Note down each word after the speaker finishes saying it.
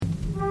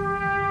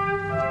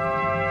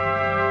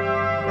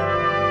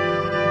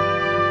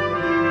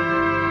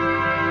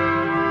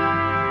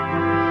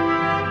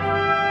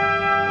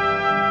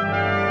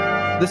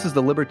This is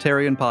the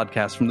Libertarian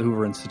Podcast from the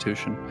Hoover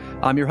Institution.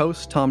 I'm your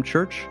host, Tom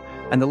Church,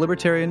 and the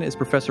Libertarian is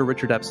Professor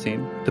Richard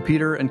Epstein, the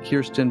Peter and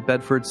Kirsten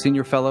Bedford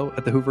Senior Fellow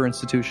at the Hoover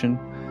Institution,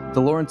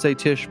 the Lawrence A.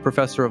 Tisch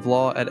Professor of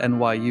Law at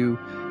NYU,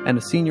 and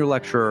a Senior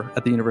Lecturer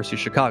at the University of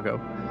Chicago.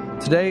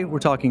 Today, we're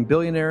talking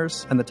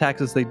billionaires and the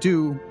taxes they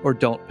do or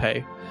don't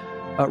pay.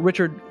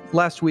 Richard,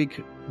 last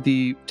week,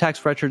 the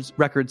tax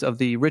records of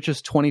the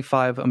richest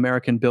 25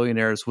 American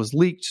billionaires was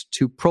leaked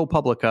to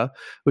ProPublica,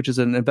 which is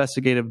an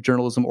investigative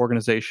journalism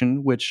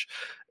organization which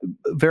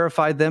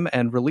verified them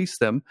and released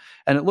them.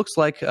 And it looks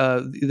like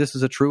this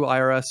is a true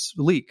IRS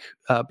leak.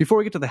 Before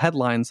we get to the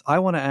headlines, I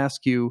want to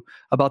ask you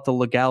about the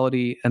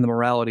legality and the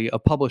morality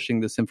of publishing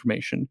this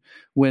information.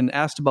 When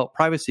asked about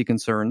privacy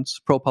concerns,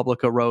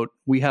 ProPublica wrote,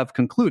 "We have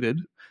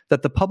concluded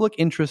that the public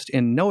interest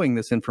in knowing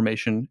this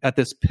information at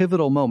this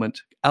pivotal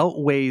moment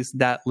outweighs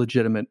that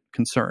legitimate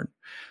concern."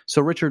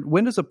 So, Richard,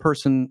 when does a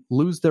person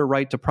lose their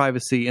right to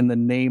privacy in the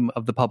name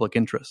of the public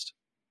interest?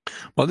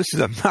 Well, this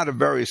is not a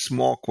very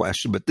small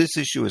question, but this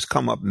issue has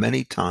come up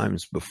many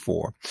times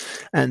before.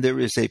 And there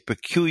is a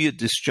peculiar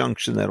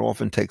disjunction that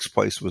often takes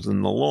place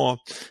within the law,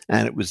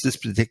 and it was this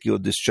particular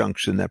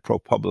disjunction that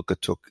ProPublica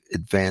took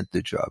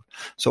advantage of.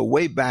 So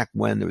way back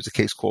when, there was a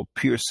case called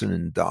Pearson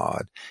and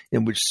Dodd,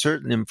 in which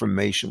certain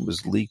information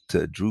was leaked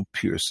to Drew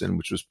Pearson,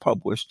 which was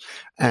published,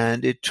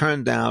 and it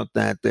turned out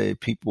that the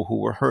people who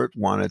were hurt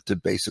wanted to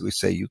basically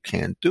say, you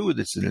can't do it,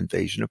 it's an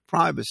invasion of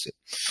privacy.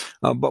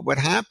 But what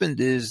happened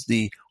is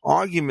the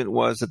argument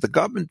was that the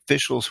government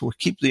officials who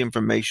keep the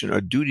information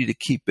are duty to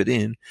keep it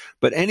in,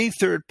 but any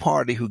third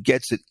party who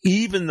gets it,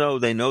 even though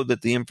they know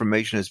that the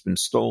information has been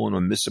stolen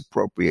or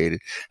misappropriated,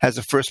 has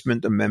a First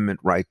Amendment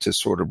right to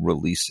sort of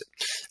release it.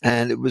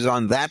 And it was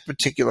on that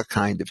particular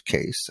kind of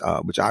case,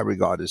 which I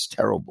regard as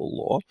terrible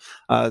law,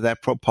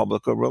 that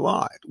ProPublica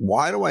relied.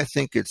 Why do I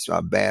think it's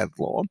a bad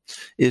law?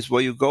 Is,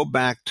 well, you go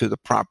back to the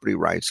property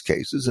rights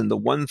cases, and the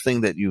one thing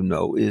that you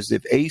know is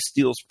if A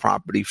steals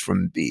property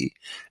from B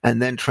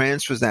and then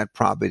transfers that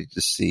property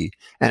to C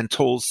and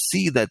told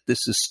C that this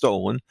is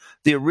stolen,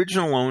 the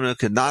original owner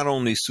can not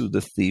only sue the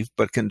thief,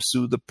 but can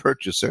sue the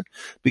purchaser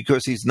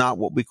because he's not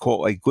what we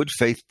call a good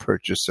faith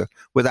purchaser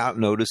without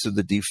notice of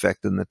the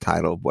defect in the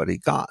title of what he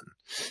got.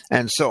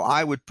 And so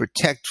I would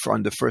protect,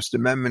 under First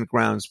Amendment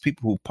grounds,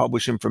 people who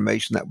publish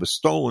information that was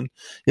stolen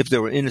if they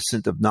were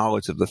innocent of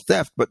knowledge of the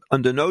theft. But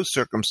under no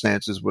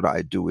circumstances would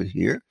I do it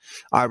here.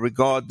 I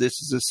regard this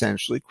as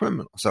essentially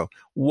criminal. So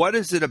what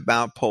is it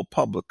about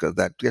ProPublica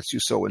that gets you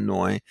so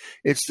annoying?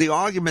 It's the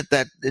argument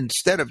that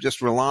instead of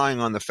just relying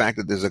on the fact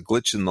that there's a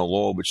glitch in the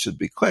law which should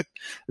be clicked,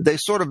 they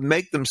sort of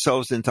make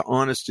themselves into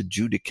honest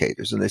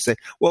adjudicators. And they say,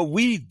 well,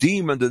 we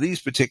deem under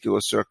these particular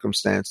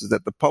circumstances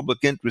that the public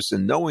interest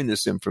in knowing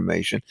this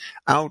information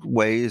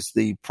outweighs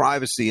the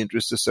privacy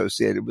interests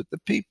associated with the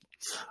people.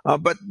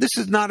 But this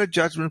is not a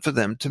judgment for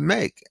them to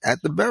make.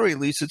 At the very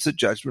least, it's a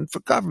judgment for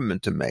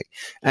government to make.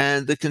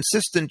 And the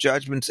consistent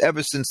judgments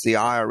ever since the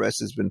IRS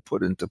has been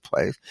put into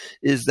place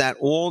is that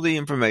all the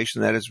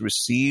information that is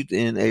received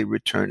in a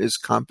return is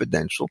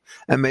confidential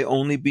and may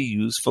only be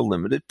used for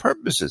limited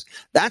purposes.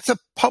 That's a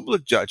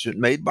public judgment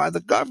made by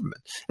the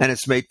government. And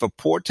it's made for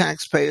poor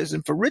taxpayers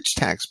and for rich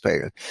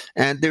taxpayers.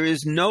 And there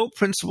is no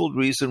principled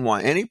reason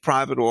why any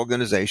private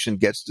organization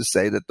gets to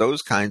say that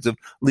those kinds of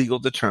legal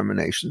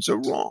determinations are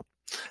wrong.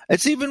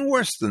 It's even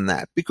worse than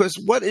that, because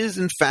what is,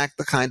 in fact,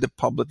 the kind of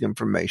public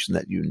information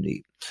that you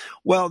need?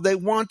 Well, they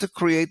want to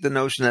create the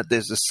notion that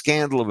there's a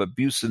scandal of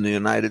abuse in the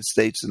United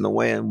States in the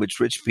way in which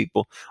rich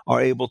people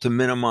are able to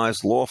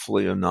minimize,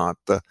 lawfully or not,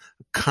 the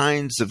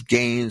kinds of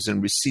gains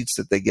and receipts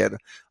that they get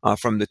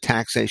from the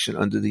taxation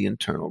under the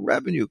Internal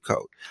Revenue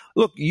Code.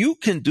 Look, you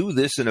can do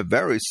this in a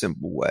very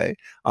simple way.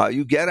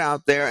 You get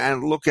out there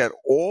and look at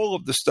all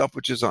of the stuff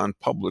which is on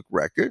public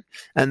record,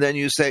 and then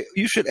you say,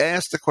 you should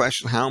ask the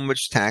question, how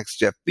much tax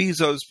Jeff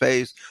Bezos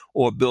pays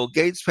or Bill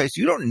Gates pays.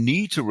 You don't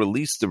need to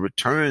release the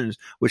returns,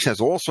 which has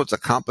all sorts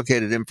of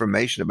complicated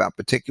information about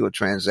particular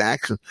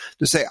transactions,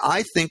 to say,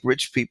 I think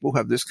rich people who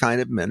have this kind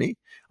of money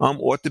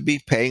ought to be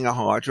paying a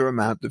larger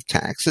amount of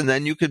tax. And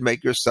then you could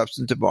make your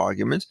substantive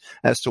arguments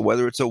as to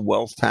whether it's a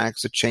wealth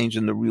tax, a change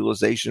in the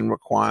realization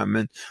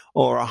requirement,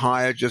 or a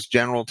higher just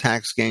general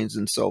tax gains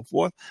and so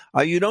forth.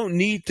 You don't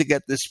need to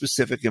get this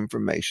specific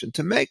information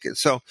to make it.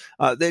 So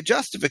their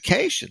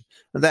justification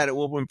that it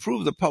will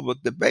improve the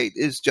public debate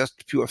is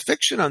just pure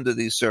fiction under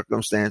these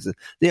circumstances.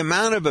 The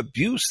amount of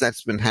abuse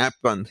that's been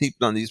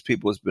heaped on these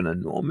people has been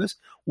enormous.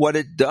 What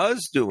it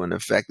does do, in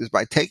effect, is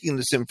by taking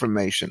this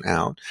information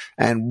out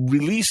and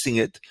releasing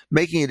it,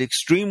 making it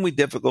extremely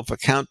difficult for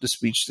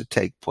counter-speech to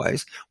take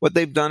place, what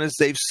they've done is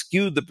they've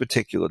skewed the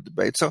particular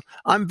debate. So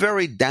I'm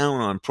very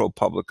down on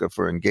ProPublica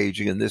for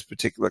engaging in this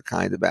particular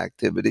kind of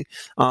activity.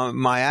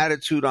 My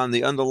attitude on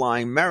the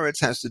underlying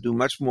merits has to do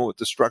much more with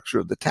the structure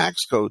of the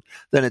tax code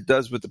than it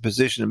does with the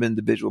position of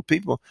individual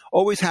people.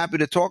 Always happy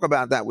to talk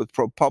about that with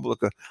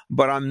ProPublica,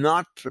 but I'm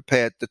not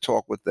prepared to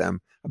talk with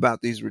them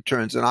about these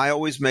returns. And I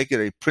always make it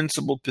a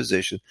principled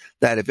position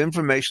that if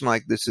information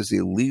like this is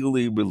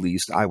illegally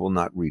released, I will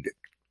not read it.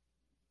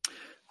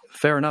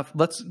 Fair enough.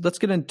 Let's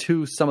get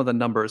into some of the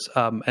numbers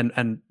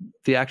and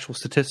the actual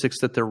statistics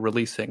that they're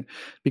releasing,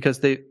 because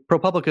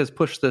ProPublica has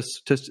pushed this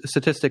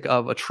statistic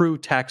of a true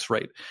tax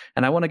rate,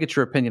 and I want to get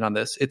your opinion on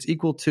this. It's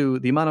equal to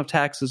the amount of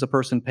taxes a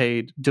person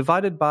paid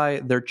divided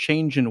by their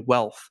change in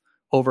wealth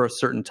over a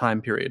certain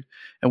time period.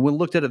 And when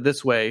looked at it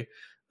this way,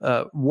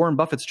 Warren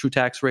Buffett's true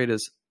tax rate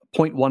is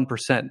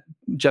 0.1%.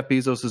 Jeff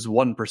Bezos is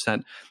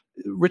 1%.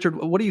 Richard,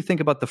 what do you think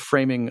about the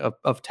framing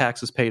of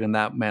taxes paid in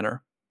that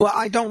manner? Well,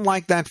 I don't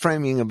like that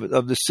framing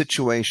of the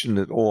situation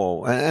at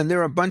all. And there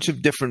are a bunch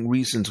of different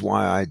reasons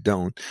why I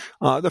don't.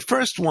 The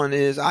first one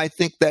is I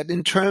think that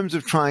in terms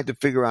of trying to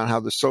figure out how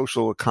the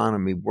social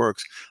economy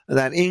works,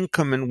 that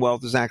income and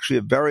wealth is actually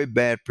a very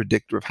bad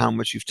predictor of how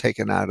much you've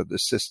taken out of the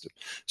system.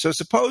 So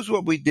suppose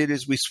what we did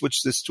is we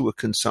switched this to a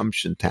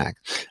consumption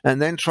tax and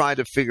then try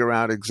to figure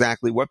out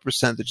exactly what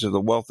percentage of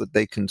the wealth that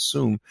they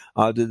consume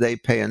do they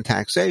pay in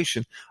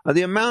taxation.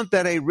 The amount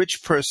that a rich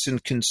person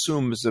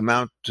consumes, the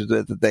amount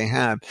that they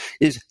have,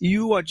 is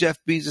you are Jeff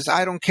Bezos.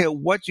 I don't care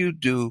what you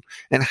do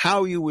and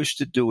how you wish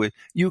to do it.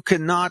 You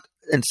cannot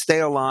and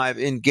stay alive,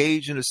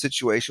 engage in a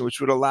situation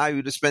which would allow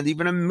you to spend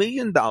even $1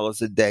 million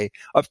a day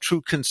of true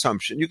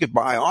consumption. You could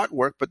buy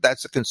artwork, but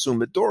that's a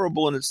consumer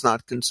durable and it's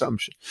not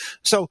consumption.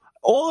 So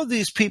all of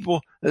these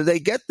people, they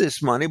get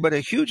this money, but a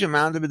huge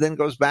amount of it then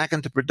goes back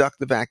into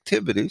productive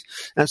activities.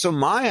 And so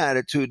my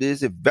attitude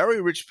is if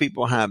very rich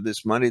people have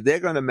this money, they're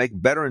going to make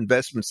better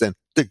investments than,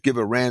 to give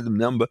a random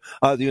number,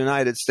 the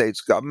United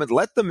States government.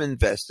 Let them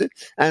invest it.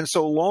 And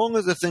so long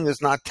as the thing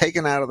is not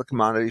taken out of the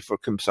commodity for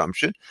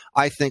consumption,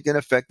 I think in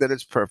effect that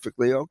it's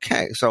perfectly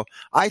okay. So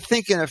I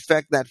think in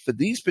effect that for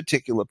these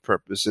particular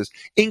purposes,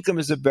 income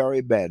is a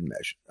very bad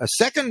measure. A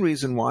second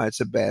reason why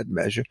it's a bad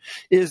measure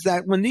is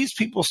that when these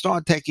people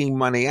start taking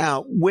money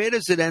out, where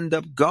does it end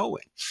up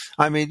going?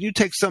 I mean, you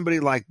take somebody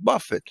like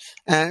Buffett,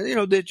 and,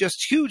 they're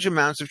just huge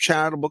amounts of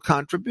charitable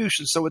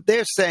contributions. So what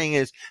they're saying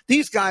is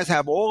these guys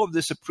have all of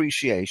this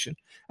appreciation,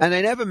 and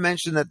they never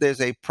mention that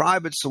there's a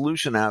private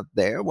solution out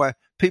there where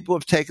people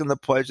have taken the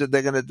pledge that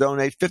they're going to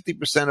donate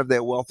 50% of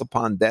their wealth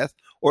upon death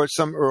or at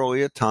some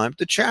earlier time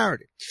to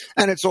charity.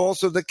 And it's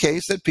also the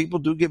case that people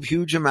do give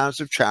huge amounts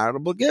of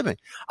charitable giving.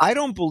 I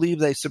don't believe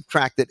they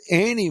subtracted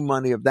any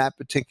money of that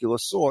particular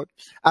sort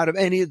out of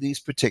any of these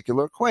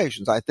particular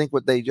equations. I think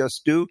what they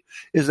just do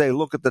is they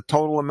look at the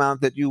total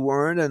amount that you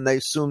earn and they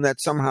assume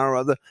that somehow or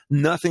other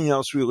nothing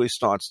else really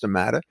starts to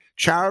matter.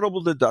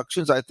 Charitable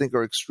deductions, I think,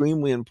 are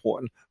extremely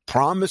important.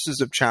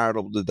 Promises of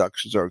charitable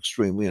deductions are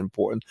extremely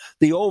important.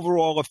 The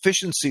overall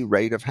efficiency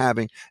rate of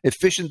having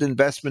efficient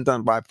investment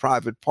done by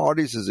private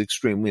parties is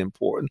extremely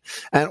important.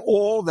 And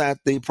all that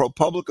the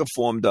ProPublica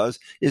form does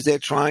is they're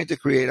trying to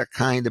create a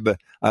kind of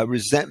a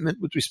resentment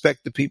with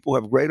respect to people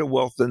who have greater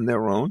wealth than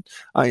their own.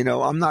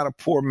 I'm not a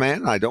poor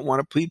man. I don't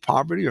want to plead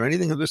poverty or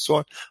anything of the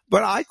sort,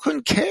 but I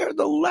couldn't care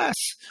the less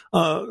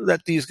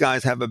that these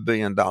guys have $1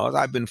 billion.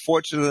 I've been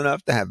fortunate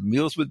enough to have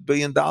meals with $1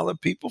 billion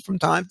people from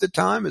time to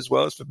time, as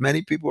well as for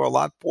many people who are a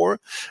lot poorer.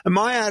 And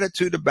my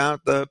attitude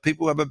about the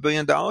people who have $1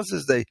 billion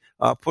is they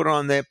put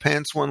on their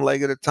pants one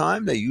leg at a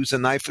time. They use a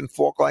knife and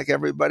fork like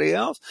everybody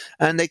else,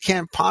 and they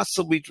can't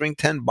possibly drink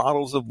 10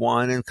 bottles of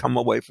wine and come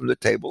away from the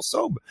table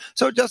sober.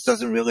 So it just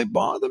doesn't really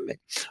bother me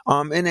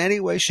in any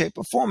way, shape,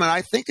 or form. And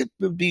I think it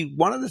would be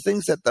one of the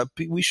things that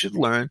we should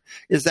learn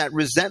is that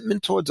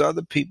resentment towards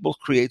other people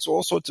creates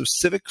all sorts of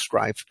civic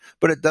strife,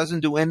 but it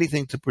doesn't do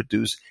anything to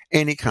produce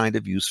any kind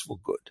of useful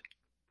good.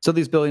 So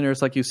these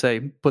billionaires, like you say,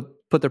 put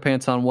their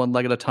pants on one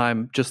leg at a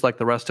time, just like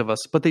the rest of us.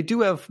 But they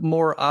do have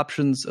more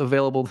options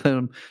available to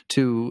them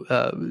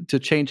to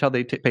change how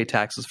they pay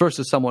taxes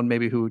versus someone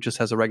maybe who just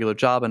has a regular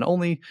job and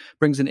only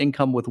brings in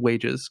income with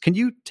wages. Can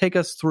you take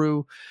us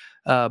through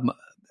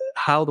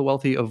how the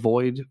wealthy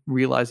avoid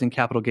realizing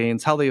capital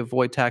gains, how they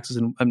avoid taxes?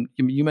 And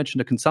you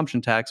mentioned a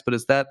consumption tax, but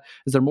is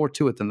there more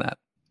to it than that?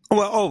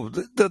 Well,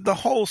 the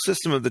whole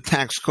system of the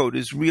tax code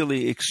is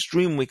really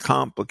extremely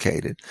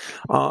complicated.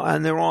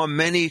 And there are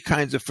many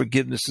kinds of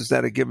forgivenesses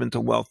that are given to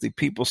wealthy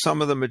people.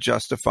 Some of them are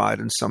justified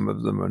and some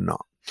of them are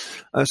not.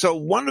 So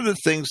one of the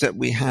things that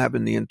we have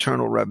in the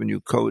Internal Revenue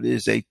Code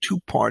is a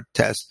two-part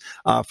test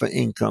for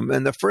income.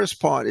 And the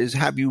first part is,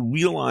 have you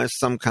realized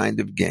some kind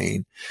of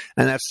gain?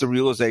 And that's the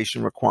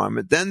realization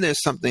requirement. Then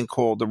there's something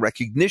called the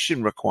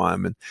recognition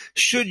requirement.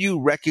 Should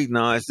you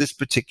recognize this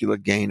particular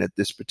gain at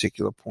this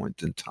particular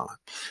point in time?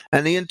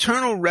 And the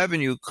Internal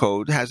Revenue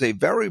Code has a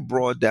very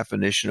broad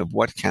definition of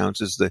what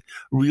counts as the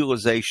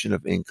realization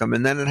of income.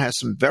 And then it has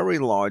some very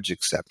large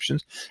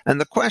exceptions. And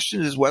the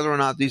question is whether or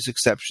not these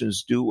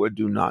exceptions do or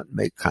do not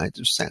make kinds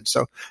of sense.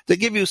 So to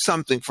give you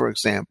something, for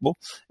example,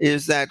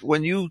 is that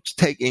when you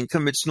take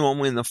income, it's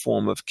normally in the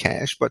form of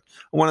cash. But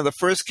one of the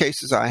first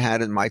cases I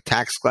had in my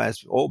tax class,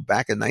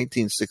 back in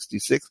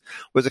 1966,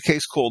 was a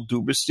case called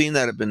Duberstein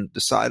that had been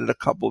decided a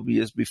couple of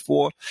years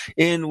before,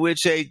 in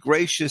which a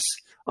gracious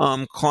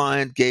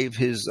client gave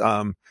his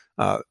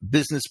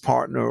business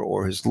partner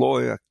or his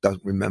lawyer,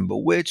 doesn't remember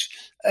which,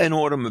 an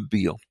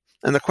automobile.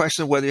 And the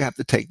question of whether you have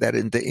to take that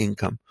into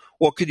income.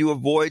 Or could you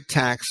avoid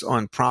tax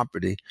on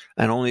property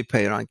and only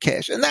pay it on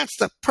cash? And that's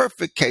the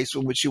perfect case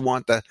in which you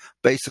want to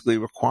basically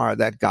require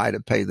that guy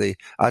to pay the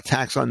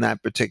tax on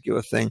that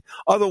particular thing.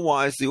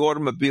 Otherwise, the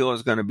automobile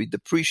is going to be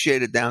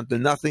depreciated down to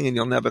nothing and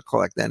you'll never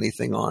collect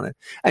anything on it.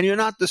 And you're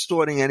not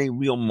distorting any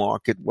real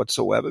market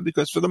whatsoever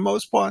because for the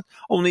most part,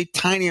 only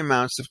tiny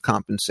amounts of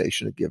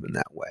compensation are given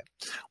that way.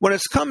 When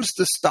it comes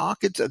to stock,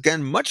 it's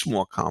again much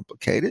more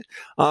complicated.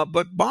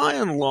 But by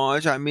and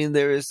large, I mean,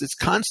 there is this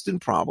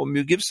constant problem.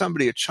 You give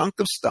somebody a chunk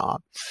of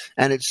stock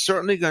and it's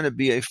certainly going to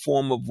be a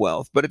form of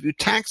wealth. But if you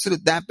tax it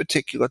at that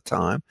particular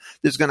time,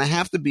 there's going to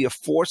have to be a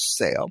forced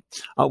sale,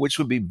 which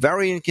would be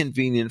very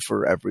inconvenient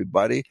for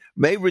everybody,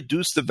 may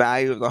reduce the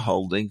value of the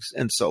holdings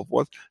and so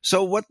forth.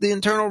 So what the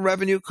Internal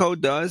Revenue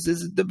Code does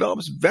is it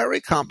develops very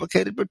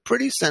complicated but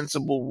pretty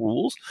sensible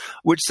rules,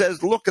 which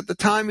says, look, at the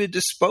time you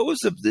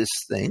dispose of this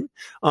thing,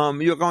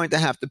 you're going to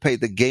have to pay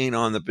the gain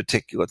on the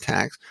particular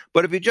tax.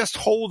 But if you're just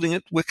holding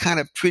it, we're kind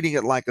of treating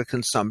it like a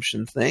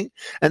consumption thing.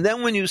 And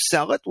then when you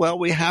sell it, well,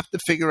 we have to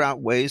figure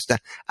out ways to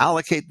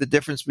allocate the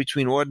difference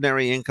between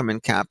ordinary income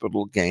and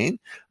capital gain.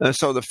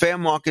 So the fair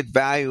market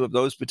value of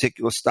those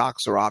particular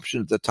stocks or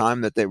options at the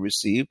time that they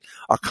received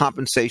are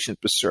compensation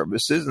for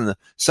services, and the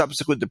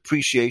subsequent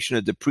depreciation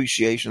or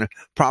depreciation are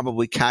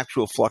probably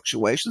actual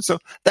fluctuations. So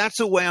that's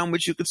a way on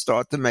which you could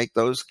start to make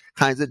those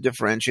kinds of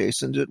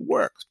differentiations. It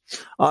works.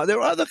 There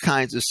are other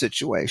kinds of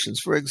situations.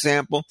 For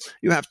example,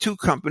 you have two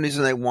companies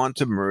and they want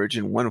to merge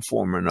in one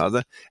form or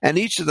another, and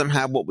each of them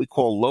have what we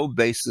call low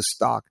basis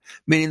stock,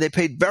 meaning they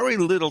paid very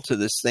little to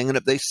this thing, and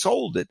if they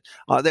sold it,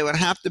 they would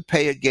have to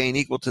pay a gain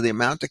equal to the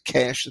amount of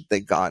cash that they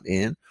got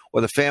in, or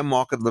the fair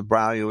market of the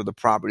value of the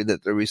property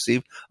that they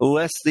received,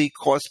 less the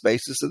cost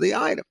basis of the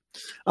item.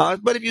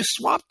 But if you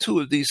swap two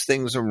of these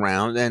things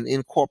around and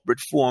in corporate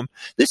form,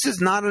 this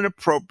is not an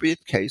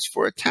appropriate case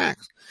for a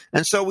tax.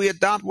 And so we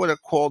adopt what are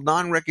called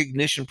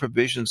non-recognition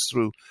provisions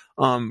through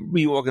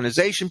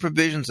reorganization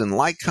provisions and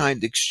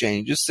like-kind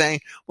exchanges,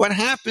 saying what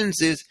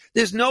happens is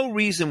there's no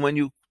reason when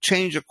you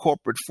change a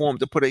corporate form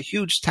to put a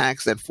huge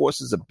tax that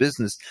forces a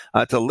business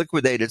to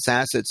liquidate its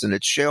assets and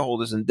its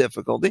shareholders in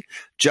difficulty.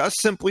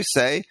 Just simply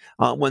say,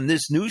 when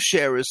this new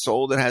share is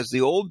sold, it has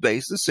the old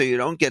basis, so you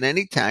don't get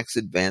any tax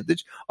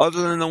advantage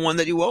other than the one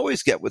that you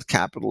always get with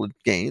capital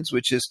gains,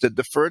 which is to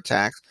defer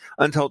tax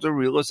until the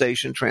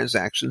realization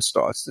transaction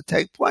starts to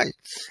take place.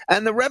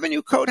 And the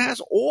Revenue Code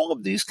has all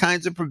of these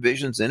kinds of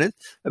provisions in it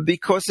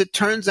because it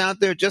turns out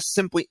they're just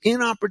simply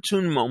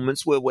inopportune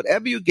moments where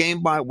whatever you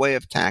gain by way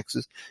of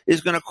taxes is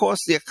going to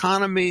cost the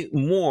economy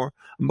more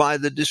by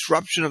the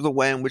disruption of the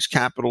way in which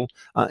capital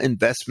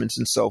investments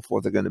and so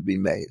forth are going to be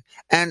made.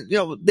 And,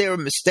 there are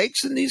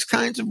mistakes in these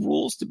kinds of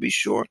rules, to be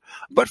sure,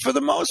 but for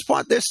the most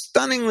part, they're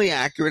stunningly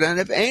accurate. And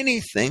if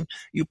anything,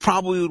 you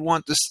probably would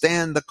want to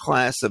stand the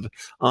class of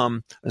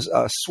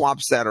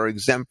swaps that are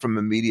exempt from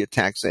immediate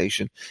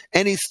taxation.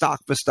 Any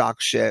stock-for-stock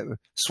share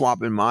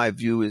swap, in my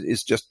view,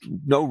 is just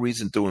no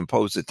reason to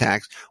impose a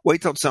tax.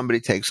 Wait till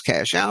somebody takes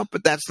cash out,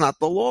 but that's not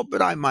the law,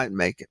 but I might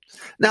make it.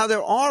 Now,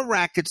 there are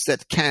rackets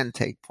that can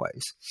take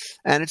place.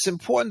 And it's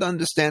important to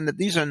understand that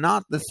these are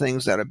not the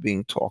things that are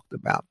being talked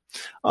about.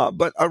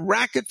 But a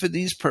racket for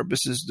these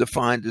purposes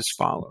defined as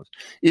follows,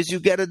 is you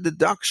get a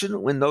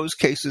deduction in those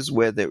cases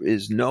where there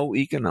is no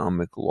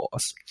economic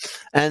loss.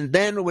 And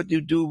then what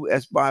you do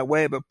as by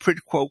way of a quid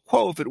pro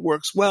quo, if it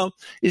works well,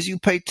 is you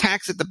pay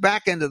tax at the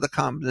back end of the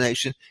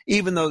combination,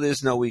 even though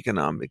there's no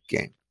economic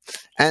gain.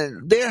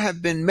 And there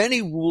have been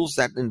many rules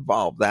that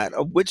involve that,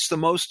 of which the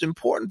most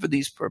important for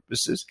these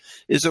purposes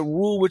is a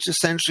rule which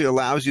essentially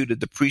allows you to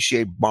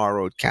depreciate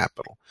borrowed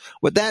capital.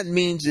 What that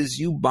means is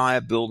you buy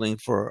a building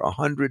for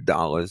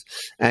 $100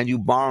 and you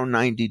borrow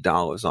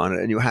 $90 on it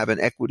and you have an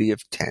equity of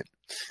 10.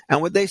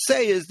 And what they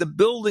say is the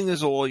building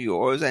is all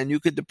yours and you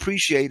can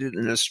depreciate it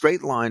in a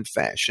straight line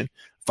fashion,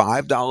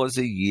 $5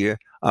 a year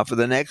for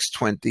the next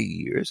 20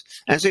 years.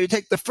 And so you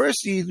take the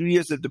first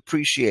years of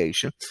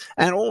depreciation,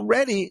 and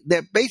already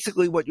that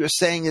basically what you're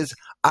saying is,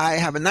 I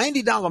have a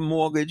 $90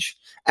 mortgage,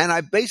 and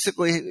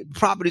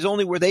property's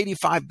only worth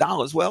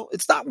 $85. Well,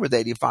 it's not worth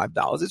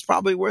 $85. It's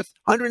probably worth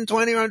 $120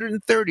 or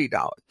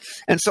 $130.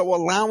 And so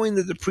allowing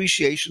the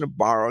depreciation of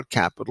borrowed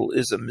capital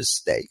is a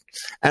mistake.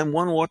 And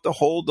one ought to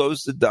hold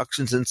those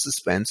deductions in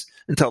suspense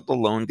until the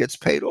loan gets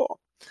paid off.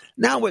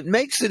 Now, what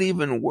makes it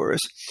even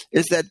worse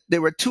is that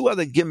there are two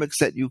other gimmicks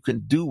that you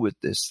can do with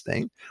this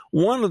thing.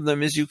 One of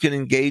them is you can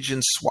engage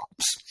in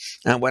swaps.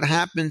 And what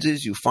happens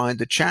is you find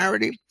a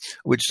charity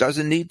which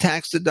doesn't need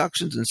tax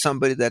deductions and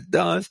somebody that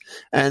does.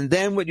 And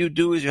then what you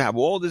do is you have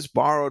all this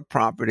borrowed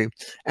property,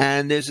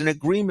 and there's an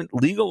agreement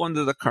legal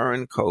under the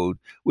current code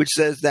which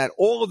says that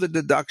all of the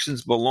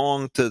deductions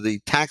belong to the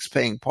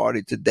tax-paying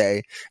party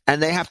today,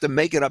 and they have to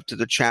make it up to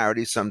the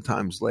charity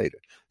sometimes later.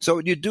 So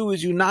what you do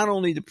is you not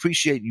only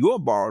depreciate your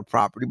borrowed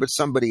property, but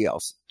somebody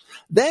else.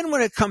 Then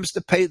when it comes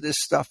to pay this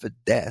stuff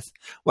at death,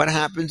 what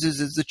happens is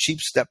it's a cheap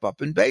step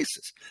up in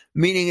basis,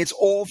 meaning it's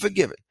all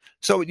forgiven.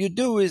 So what you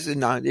do is,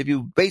 if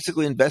you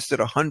basically invested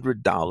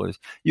 $100,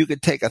 you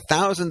could take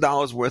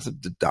 $1,000 worth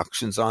of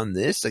deductions on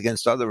this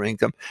against other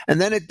income,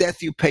 and then at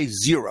death you pay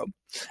zero.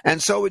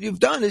 And so what you've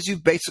done is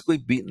you've basically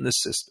beaten the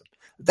system.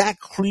 That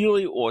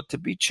clearly ought to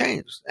be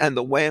changed. And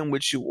the way in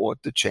which you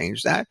ought to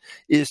change that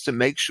is to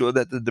make sure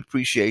that the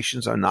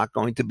depreciations are not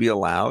going to be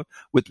allowed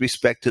with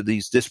respect to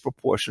these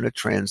disproportionate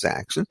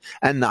transactions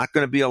and not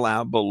going to be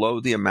allowed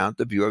below the amount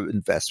of your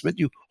investment.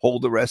 You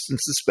hold the rest in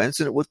suspense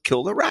and it would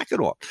kill the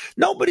racket off.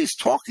 Nobody's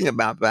talking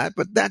about that,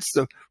 but that's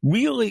the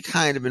really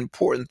kind of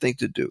important thing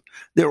to do.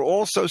 There are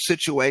also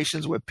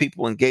situations where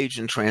people engage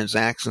in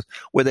transactions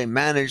where they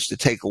manage to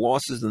take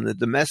losses in the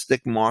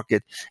domestic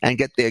market and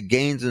get their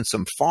gains in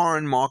some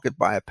foreign market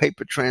by a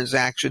paper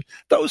transaction.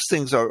 Those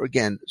things are,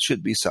 again,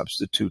 should be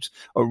substitutes,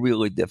 are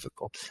really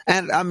difficult.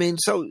 And I mean,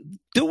 so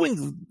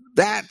doing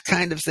that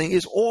kind of thing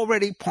is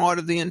already part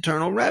of the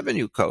Internal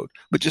Revenue Code,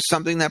 which is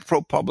something that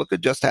ProPublica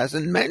just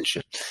hasn't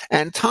mentioned.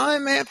 And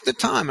time after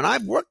time, and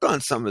I've worked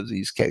on some of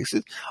these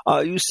cases,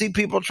 you see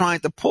people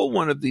trying to pull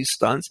one of these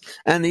stunts,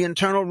 and the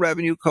Internal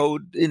Revenue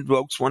Code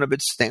invokes one of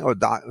its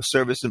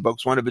service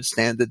invokes one of its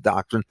standard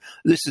doctrine.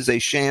 This is a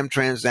sham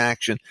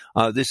transaction.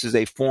 This is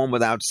a form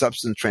without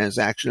substance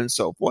transaction, and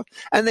so forth.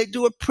 And they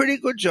do a pretty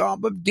good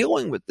job of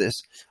dealing with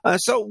this.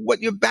 So what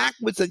you're back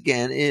with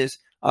again is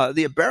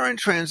the aberrant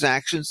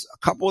transactions. A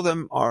couple of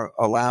them are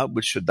allowed,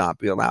 which should not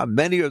be allowed.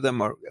 Many of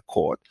them are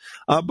caught.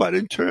 But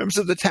in terms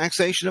of the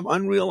taxation of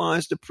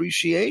unrealized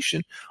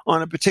appreciation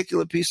on a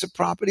particular piece of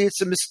property,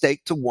 it's a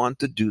mistake to want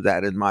to do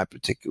that in my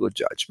particular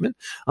judgment,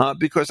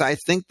 because I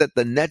think that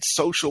the net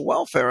social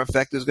welfare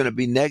effect is going to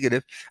be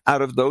negative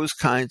out of those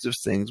kinds of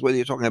things, whether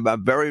you're talking about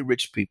very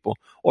rich people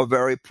or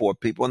very poor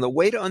people. And the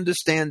way to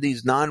understand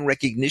these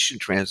non-recognition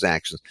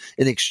transactions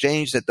in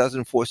exchange that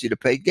doesn't force you to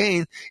pay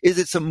gain is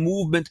it's a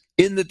movement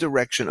in the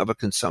direction of a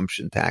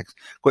consumption tax,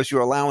 because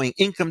you're allowing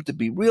income to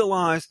be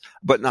realized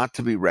but not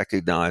to be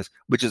recognized,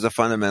 which is a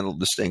fundamental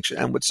distinction.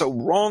 And what's so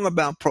wrong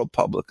about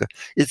ProPublica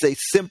is they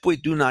simply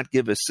do not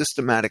give a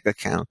systematic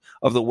account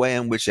of the way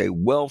in which a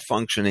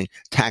well-functioning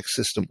tax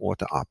system ought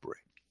to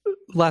operate.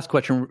 Last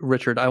question,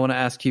 Richard. I want to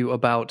ask you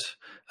about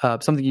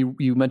something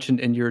you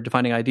mentioned in your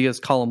Defining Ideas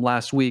column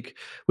last week,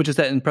 which is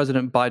that in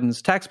President Biden's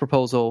tax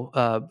proposal,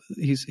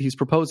 he's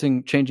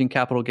proposing changing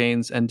capital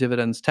gains and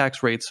dividends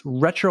tax rates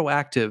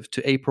retroactive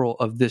to April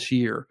of this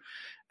year.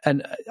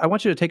 And I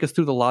want you to take us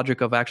through the logic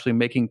of actually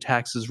making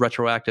taxes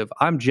retroactive.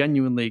 I'm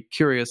genuinely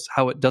curious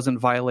how it doesn't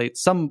violate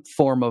some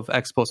form of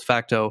ex post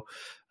facto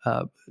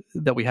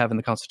that we have in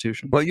the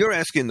Constitution. Well, you're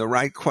asking the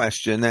right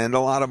question, and a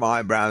lot of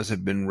eyebrows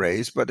have been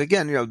raised. But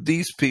again,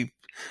 these people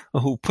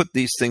who put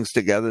these things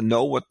together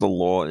know what the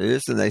law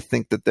is, and they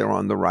think that they're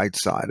on the right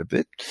side of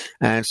it.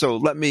 And so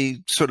let me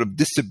sort of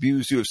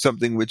disabuse you of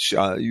something which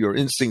your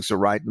instincts are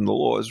right and the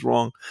law is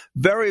wrong.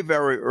 Very,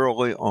 very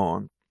early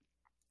on,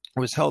 it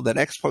was held that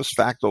ex post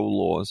facto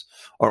laws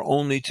are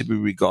only to be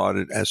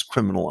regarded as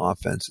criminal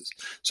offenses.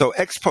 So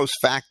ex post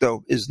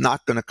facto is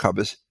not going to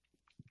cover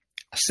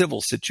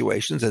civil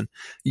situations, and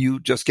you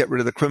just get rid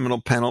of the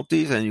criminal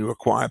penalties and you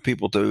require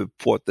people to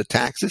report the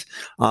taxes.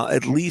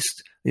 At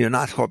least you're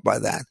not hurt by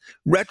that.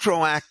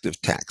 Retroactive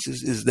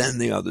taxes is then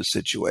the other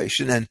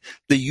situation. And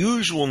the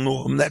usual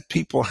norm that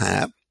people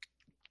have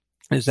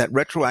is that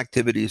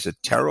retroactivity is a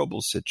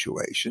terrible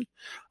situation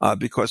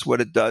because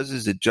what it does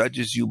is it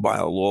judges you by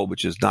a law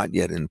which is not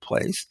yet in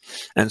place.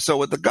 And so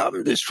what the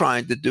government is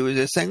trying to do is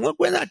they're saying, look,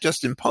 we're not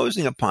just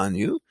imposing upon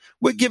you.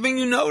 We're giving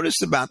you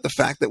notice about the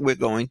fact that we're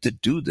going to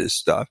do this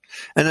stuff.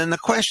 And then the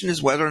question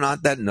is whether or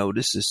not that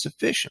notice is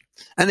sufficient.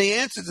 And the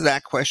answer to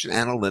that question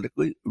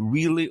analytically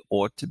really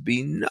ought to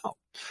be no.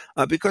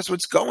 Because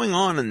what's going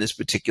on in this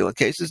particular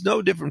case is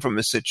no different from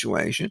a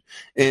situation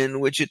in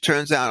which it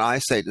turns out I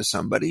say to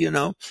somebody,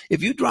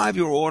 if you drive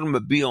your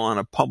automobile on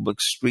a public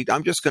street,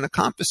 I'm just going to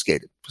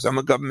confiscate it because I'm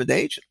a government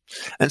agent.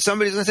 And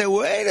somebody's going to say,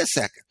 wait a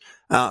second,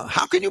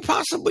 how can you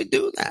possibly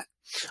do that?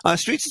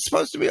 Streets are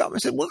supposed to be open. I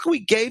said, look, we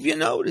gave you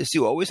notice.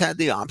 You always had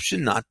the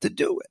option not to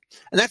do it.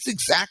 And that's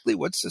exactly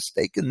what's at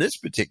stake in this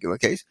particular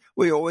case.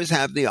 We always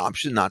have the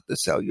option not to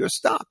sell your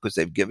stock because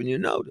they've given you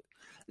notice.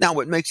 Now,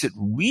 what makes it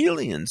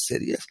really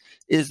insidious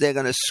is they're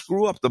going to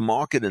screw up the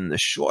market in the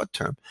short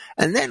term.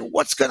 And then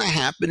what's going to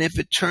happen if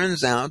it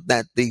turns out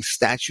that the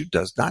statute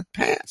does not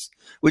pass,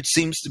 which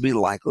seems to be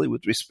likely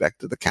with respect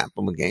to the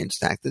capital gains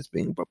tax that's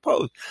being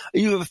proposed?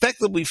 You've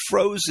effectively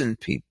frozen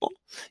people.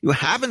 You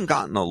haven't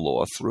gotten a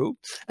law through,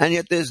 and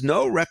yet there's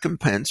no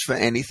recompense for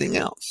anything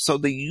else. So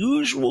the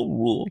usual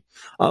rule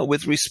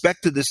with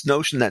respect to this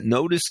notion that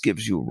notice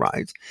gives you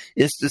rights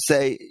is to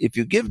say, if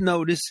you give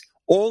notice,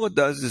 all it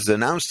does is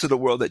announce to the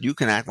world that you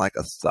can act like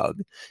a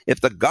thug. If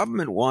the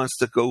government wants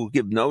to go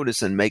give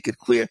notice and make it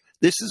clear,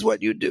 this is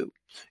what you do.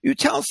 You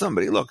tell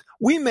somebody, look,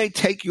 we may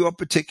take your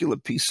particular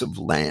piece of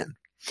land.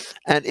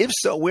 And if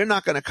so, we're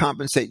not going to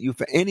compensate you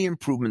for any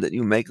improvement that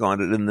you make on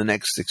it in the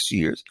next 6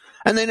 years.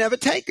 And they never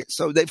take it.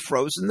 So they've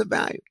frozen the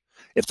value.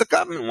 If the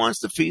government wants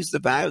to freeze the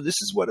value, this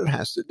is what it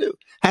has to do.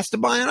 It has to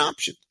buy an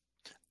option.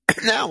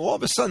 Now, all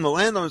of a sudden, the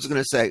landowner is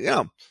going to say,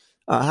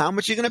 how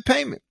much are you going to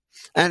pay me?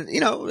 And,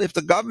 if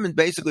the government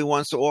basically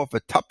wants to offer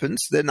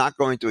tuppence, they're not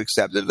going to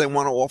accept it. If they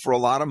want to offer a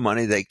lot of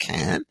money, they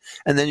can.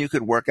 And then you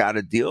could work out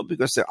a deal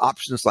because there are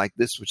options like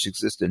this which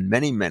exist in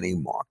many, many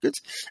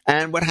markets.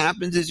 And what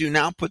happens is you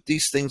now put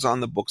these things on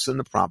the books in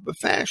the proper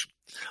fashion.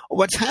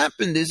 What's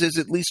happened is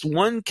at least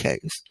one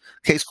case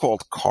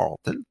called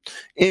Carlton,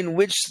 in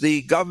which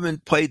the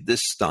government played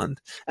this stunt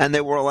and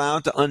they were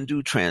allowed to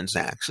undo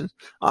transactions.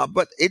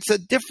 But it's a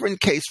different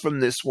case from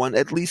this one,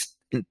 at least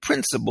in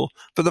principle,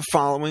 for the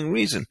following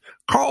reason.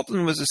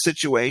 Carlton was a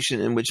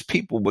situation in which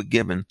people were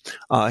given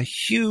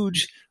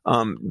huge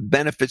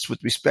benefits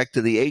with respect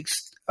to the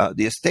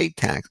estate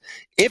tax,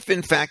 if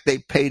in fact they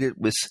paid it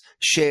with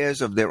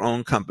shares of their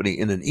own company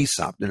in an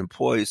ESOP, an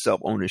employee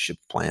self-ownership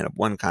plan of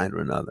one kind or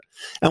another.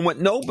 And what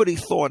nobody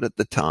thought at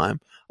the time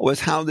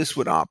was how this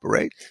would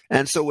operate.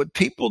 And so what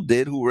people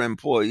did who were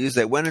employees,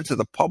 they went into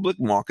the public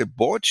market,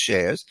 bought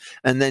shares,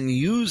 and then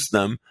used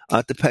them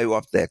to pay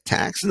off their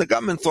tax. And the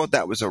government thought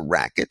that was a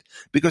racket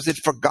because it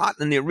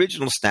forgotten in the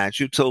original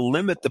statute to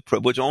limit the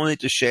privilege only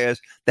to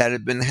shares that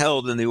had been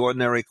held in the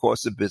ordinary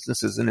course of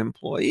business as an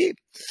employee.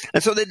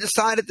 And so they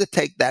decided to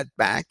take that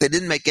back. They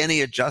didn't make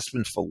any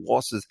adjustments for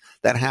losses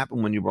that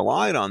happened when you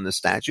relied on the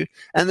statute.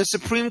 And the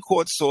Supreme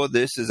Court saw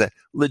this as a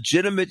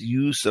legitimate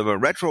use of a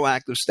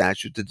retroactive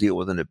statute to deal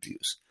with an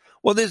abuse.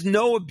 Well, there's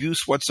no abuse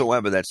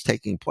whatsoever that's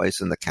taking place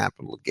in the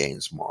capital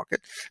gains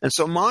market. And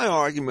so my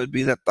argument would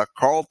be that the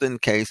Carlton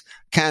case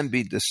can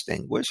be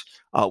distinguished.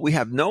 We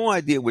have no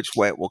idea which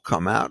way it will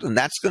come out, and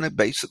that's going to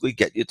basically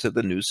get you to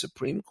the new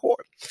Supreme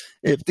Court.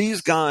 If these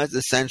guys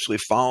essentially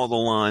follow the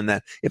line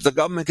that if the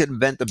government can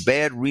invent a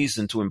bad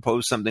reason to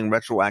impose something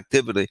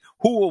retroactively,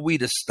 who are we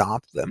to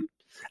stop them?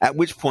 At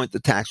which point the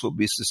tax will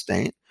be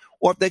sustained.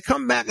 Or if they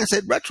come back and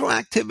say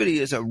retroactivity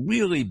is a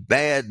really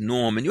bad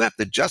norm and you have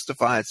to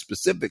justify it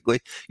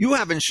specifically, you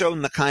haven't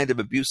shown the kind of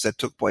abuse that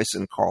took place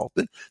in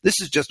Carlton. This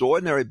is just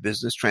ordinary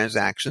business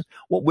transactions.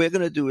 What we're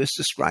going to do is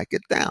to strike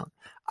it down.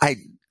 I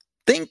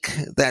think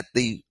that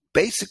the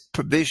basic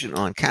provision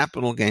on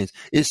capital gains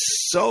is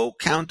so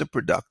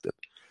counterproductive.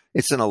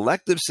 It's an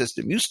elective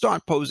system. You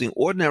start posing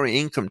ordinary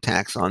income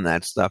tax on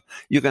that stuff,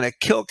 you're going to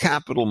kill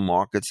capital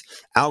markets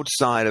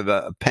outside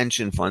of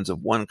pension funds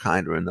of one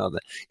kind or another.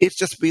 It's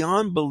just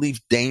beyond belief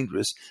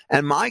dangerous.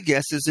 And my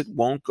guess is it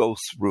won't go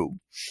through.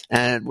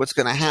 And what's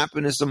going to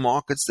happen is the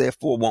markets,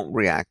 therefore, won't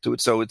react to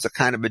it. So it's a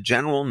kind of a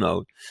general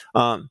note.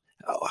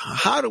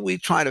 How do we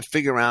try to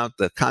figure out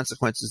the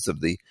consequences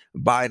of the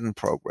Biden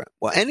program?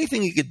 Well,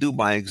 anything he could do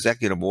by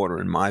executive order,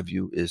 in my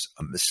view, is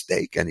a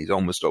mistake, and he's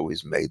almost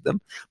always made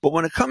them. But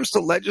when it comes to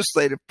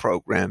legislative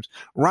programs,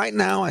 right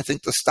now, I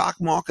think the stock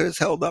market is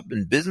held up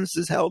and business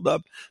is held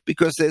up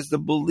because there's the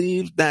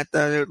belief that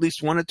there are at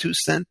least one or two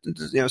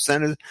senators,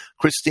 Senator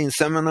Christine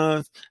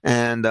Seminoff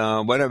and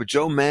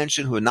Joe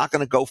Manchin, who are not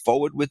going to go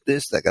forward with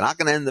this. They're not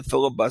going to end the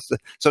filibuster.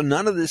 So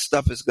none of this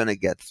stuff is going to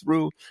get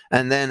through.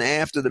 And then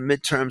after the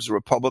midterms, the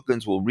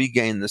Republicans will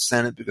regain the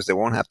Senate because they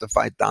won't have to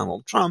fight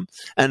Donald Trump,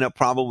 and they'll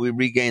probably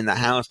regain the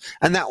House,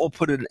 and that will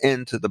put an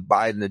end to the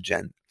Biden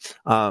agenda.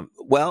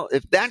 Well,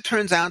 if that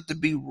turns out to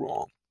be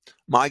wrong,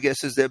 my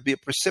guess is there'll be a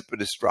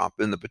precipitous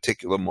drop in the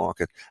particular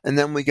market, and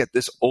then we get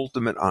this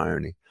ultimate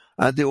irony.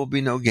 There will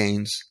be no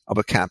gains of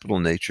a capital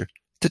nature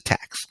to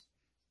tax.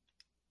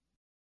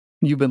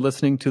 You've been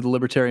listening to the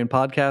Libertarian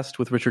Podcast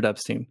with Richard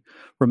Epstein.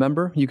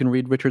 Remember, you can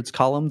read Richard's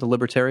column, The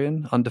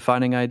Libertarian, on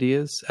defining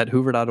ideas at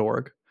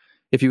hoover.org.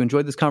 If you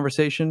enjoyed this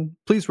conversation,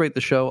 please rate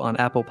the show on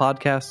Apple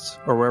Podcasts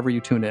or wherever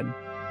you tune in.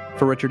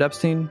 For Richard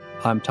Epstein,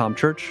 I'm Tom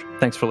Church.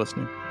 Thanks for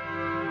listening.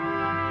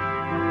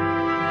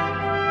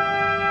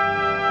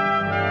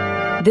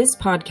 This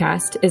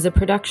podcast is a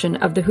production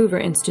of the Hoover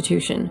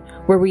Institution,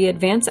 where we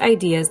advance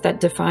ideas that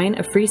define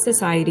a free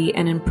society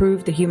and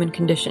improve the human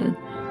condition.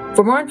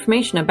 For more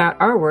information about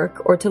our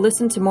work or to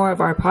listen to more of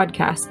our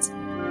podcasts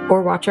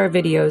or watch our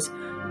videos,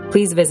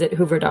 please visit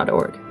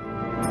hoover.org.